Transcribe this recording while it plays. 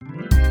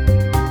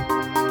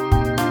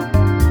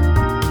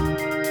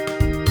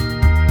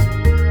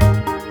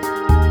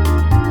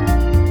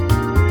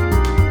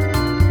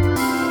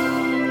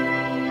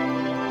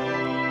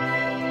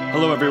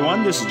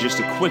This is just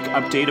a quick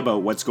update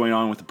about what's going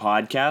on with the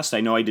podcast. I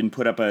know I didn't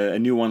put up a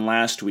new one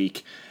last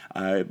week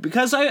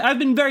because I've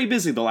been very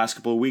busy the last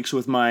couple of weeks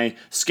with my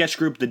sketch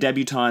group, The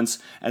Debutantes,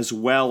 as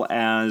well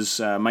as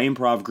my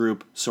improv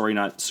group, Sorry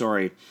Not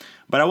Sorry.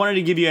 But I wanted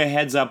to give you a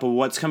heads up of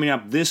what's coming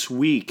up this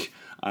week.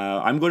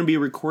 I'm going to be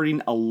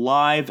recording a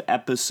live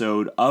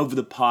episode of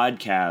the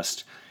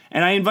podcast,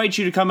 and I invite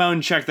you to come out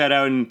and check that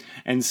out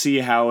and see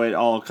how it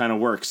all kind of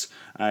works.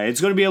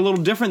 It's going to be a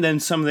little different than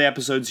some of the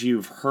episodes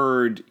you've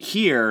heard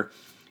here,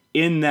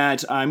 in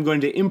that I'm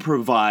going to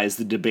improvise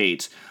the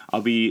debate.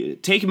 I'll be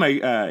taking my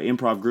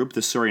improv group,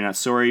 the Sorry Not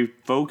Sorry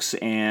folks,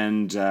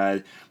 and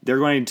they're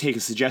going to take a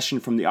suggestion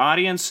from the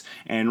audience,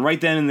 and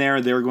right then and there,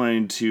 they're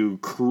going to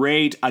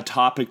create a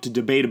topic to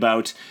debate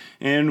about,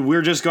 and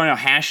we're just going to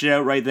hash it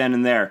out right then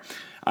and there.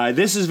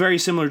 This is very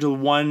similar to the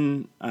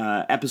one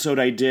episode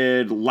I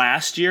did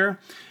last year,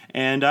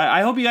 and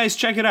I hope you guys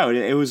check it out.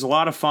 It was a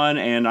lot of fun,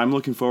 and I'm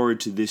looking forward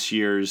to this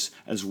year's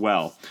as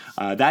well.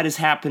 That is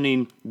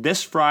happening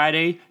this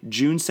Friday,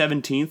 June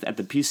 17th, at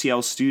the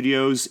PCL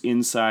Studios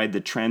inside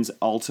the Trans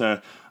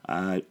Alta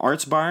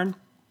Arts Barn,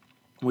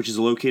 which is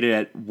located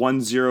at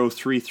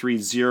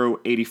 10330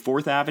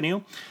 84th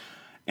Avenue.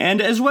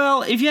 And as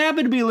well, if you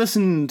happen to be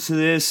listening to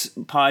this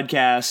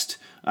podcast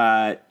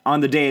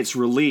on the day it's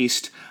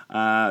released,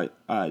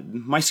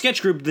 my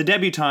sketch group, The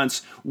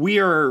Debutantes, we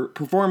are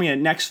performing at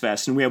Next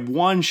Fest, and we have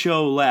one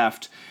show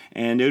left,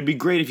 and it would be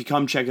great if you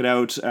come check it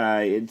out.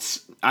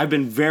 I've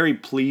been very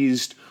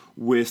pleased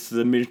with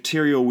the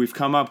material we've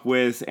come up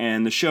with,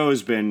 and the show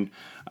has been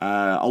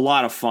a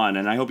lot of fun,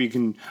 and I hope you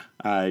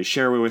can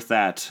share with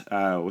that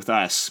with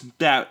us.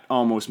 That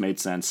almost made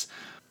sense.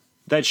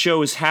 That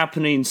show is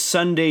happening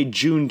Sunday,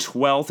 June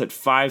 12th at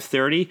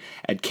 5:30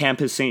 at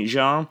Campus St.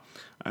 Jean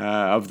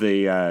of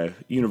the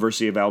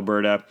University of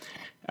Alberta,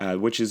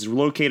 which is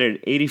located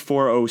at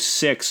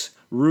 8406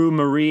 Rue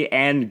Marie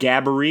Anne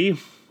Gabory.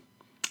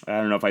 I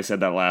don't know if I said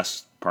that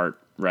last part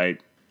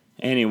right.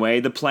 Anyway,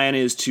 the plan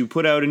is to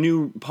put out a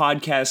new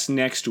podcast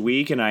next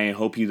week, and I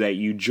hope that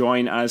you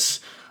join us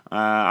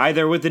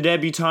either with the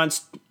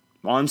Debutantes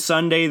on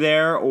Sunday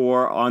there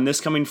or on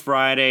this coming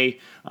Friday.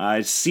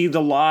 See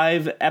the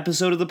live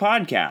episode of the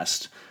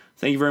podcast.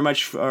 Thank you very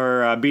much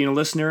for being a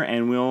listener,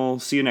 and we'll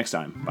see you next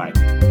time.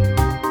 Bye.